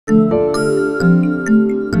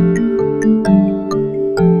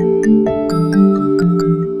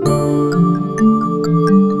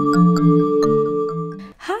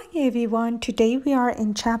today we are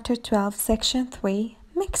in Chapter 12, Section 3,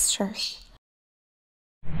 Mixtures.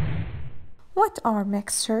 What are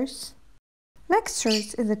mixtures?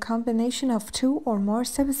 Mixtures is a combination of two or more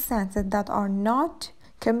substances that are not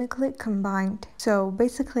chemically combined. So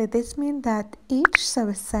basically this means that each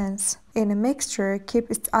substance in a mixture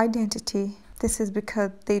keeps its identity. This is because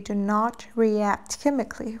they do not react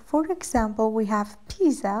chemically. For example, we have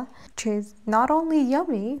pizza, which is not only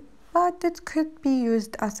yummy, but it could be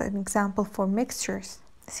used as an example for mixtures.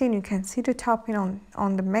 See, you can see the topping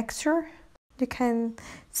on the mixture. You can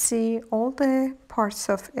see all the parts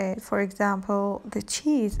of it. For example, the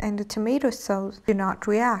cheese and the tomato sauce do not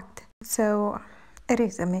react. So it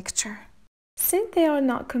is a mixture. Since they are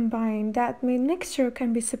not combined, that means mixture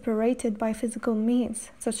can be separated by physical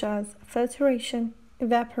means, such as filtration,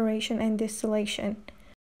 evaporation, and distillation.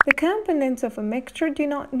 The components of a mixture do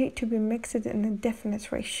not need to be mixed in a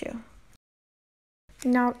definite ratio.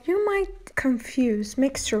 Now, you might confuse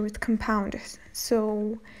mixture with compounds.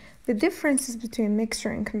 So, the differences between mixture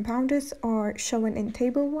and compounds are shown in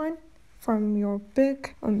Table 1 from your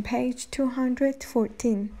book on page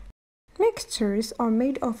 214. Mixtures are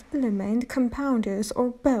made of element, compounds, or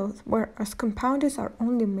both, whereas compounds are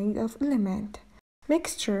only made of element.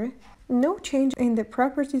 Mixture, no change in the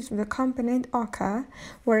properties of the component occur,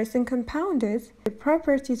 whereas in compounds, the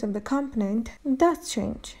properties of the component does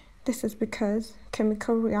change. This is because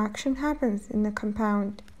chemical reaction happens in the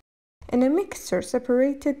compound. In a mixture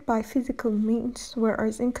separated by physical means,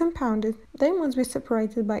 whereas in compounds, they must be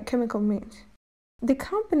separated by chemical means. The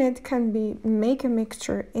component can make a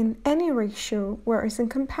mixture in any ratio, whereas in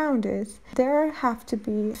compounds, there have to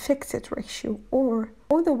be a fixed ratio, or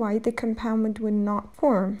otherwise the compound will not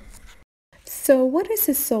form. So what is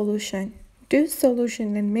a solution? Do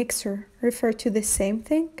solution and mixture refer to the same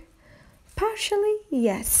thing? Partially,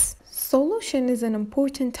 yes. Solution is an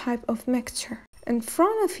important type of mixture. In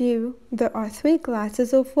front of you, there are 3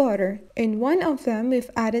 glasses of water. In one of them,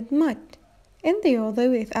 we've added mud. In the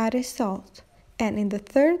other, we've added salt. And in the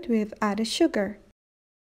third, we've added sugar.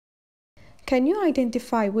 Can you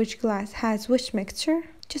identify which glass has which mixture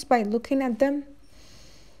just by looking at them?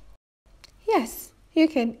 Yes, you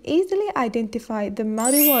can easily identify the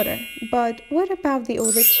muddy water, but what about the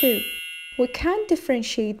other 2? We can't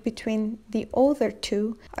differentiate between the other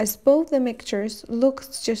 2 as both the mixtures look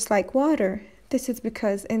just like water. This is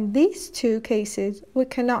because in these 2 cases, we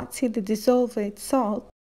cannot see the dissolved salt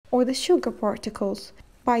or the sugar particles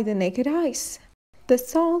by the naked eyes. The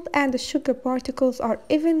salt and the sugar particles are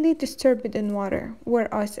evenly distributed in water,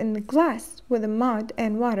 whereas in the glass with the mud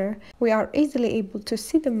and water, we are easily able to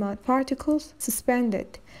see the mud particles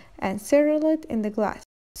suspended and settled in the glass.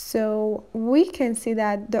 So we can see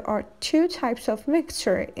that there are 2 types of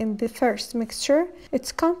mixture. In the first mixture,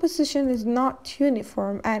 its composition is not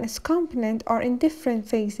uniform and its components are in different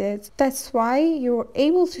phases. That's why you're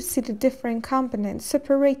able to see the different components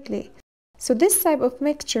separately. So this type of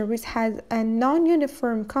mixture, which has a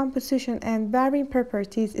non-uniform composition and varying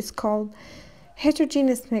properties, is called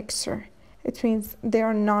heterogeneous mixture. It means they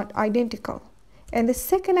are not identical. In the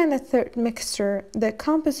second and the third mixture, the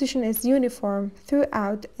composition is uniform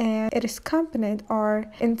throughout and its components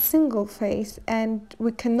are in single phase and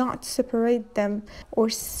we cannot separate them or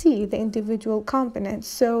see the individual components.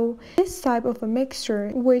 So this type of a mixture,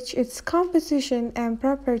 which its composition and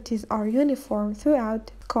properties are uniform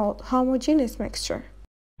throughout, called homogeneous mixture.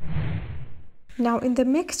 Now in the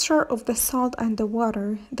mixture of the salt and the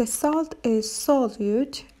water, the salt is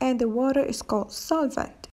solute and the water is called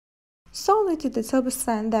solvent. Solute is the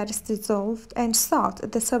substance that is dissolved and salt is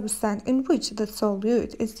the substance in which the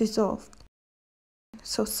solute is dissolved.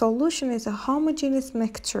 So solution is a homogeneous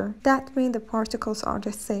mixture. That means the particles are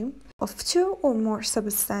the same of 2 or more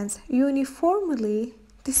substances uniformly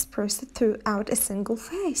dispersed throughout a single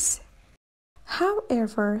phase.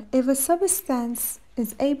 However, if a substance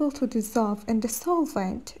is able to dissolve in the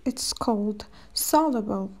solvent, it's called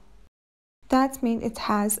soluble. That means it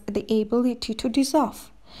has the ability to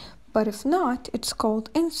dissolve. But if not, it's called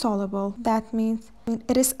insoluble. That means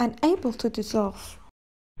it is unable to dissolve.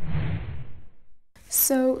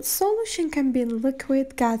 So, solution can be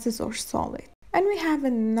liquid, gases, or solid. And we have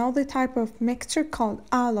another type of mixture called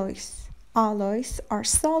alloys. Alloys are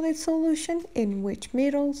solid solutions in which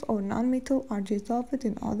metals or non-metals are dissolved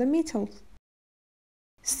in other metals.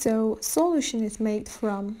 So, solution is made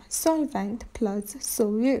from solvent plus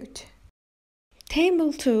solute.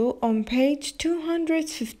 Table 2 on page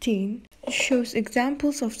 215 shows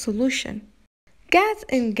examples of solution. Gas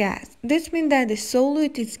and gas. This means that the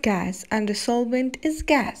solute is gas and the solvent is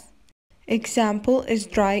gas. Example is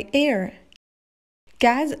dry air.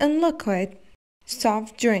 Gas and liquid.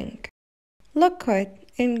 Soft drink. liquid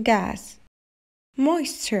in gas,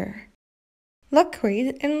 moisture,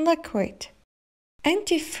 liquid in liquid,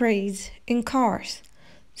 antifreeze in cars,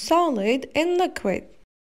 solid in liquid,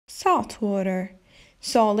 salt water,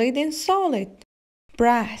 solid in solid,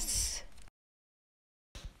 brass.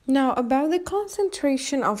 Now about the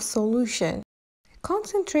concentration of solution.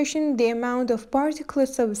 Concentration, the amount of particular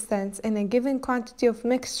substance in a given quantity of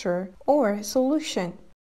mixture or solution.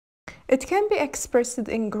 It can be expressed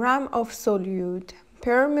in gram of solute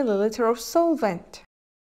per milliliter of solvent.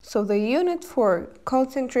 So the unit for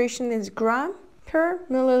concentration is gram per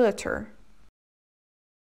milliliter.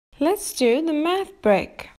 Let's do the math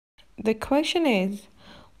break. The question is,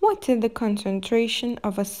 what is the concentration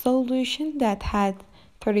of a solution that had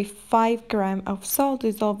 35 grams of salt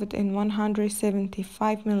dissolved in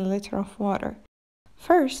 175 milliliters of water?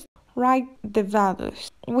 First, write the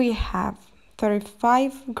values. We have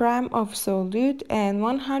 35 grams of solute and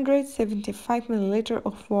 175 milliliters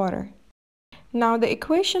of water. Now the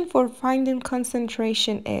equation for finding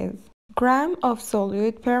concentration is gram of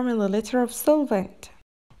solute per milliliter of solvent.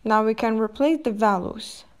 Now we can replace the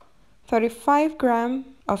values. 35 grams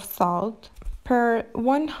of salt per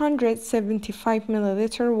 175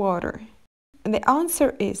 milliliter water. The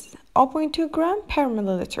answer is 0.2 gram per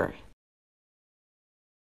milliliter.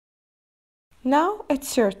 Now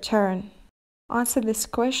it's your turn. Answer this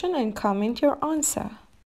question and comment your answer.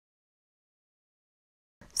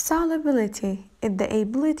 Solubility is the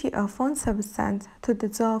ability of one substance to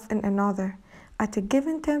dissolve in another at a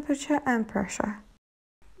given temperature and pressure.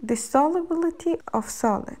 The solubility of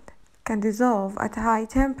solid can dissolve at a high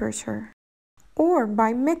temperature, or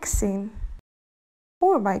by mixing,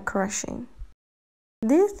 or by crushing.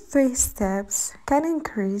 These three steps can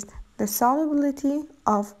increase the solubility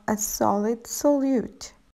of a solid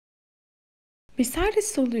solute. Besides the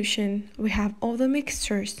solution, we have other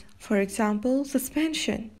mixtures, for example,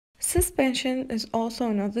 suspension. Suspension is also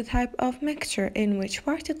another type of mixture in which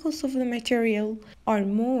particles of the material are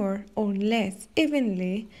more or less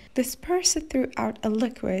evenly dispersed throughout a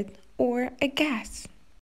liquid or a gas.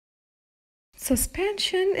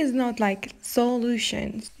 Suspension is not like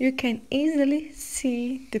solutions. You can easily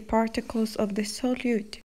see the particles of the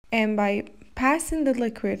solute, and by passing the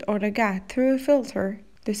liquid or the gas through a filter,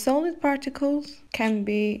 the solid particles can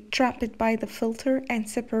be trapped by the filter and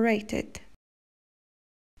separated.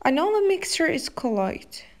 Another mixture is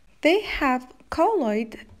colloid.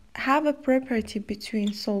 Colloid have a property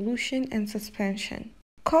between solution and suspension.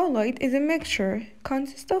 Colloid is a mixture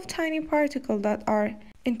consists of tiny particles that are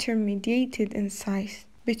intermediated in size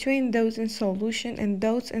between those in solution and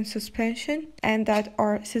those in suspension, and that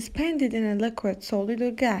are suspended in a liquid, solid,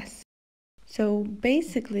 or gas. So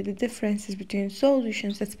basically the differences between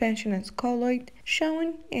solution, suspension, and colloid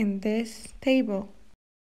shown in this table.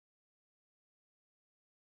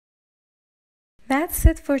 That's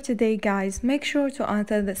it for today, guys. Make sure to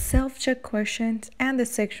answer the self-check questions and the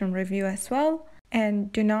section review as well.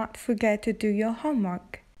 And do not forget to do your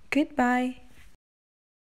homework. Goodbye.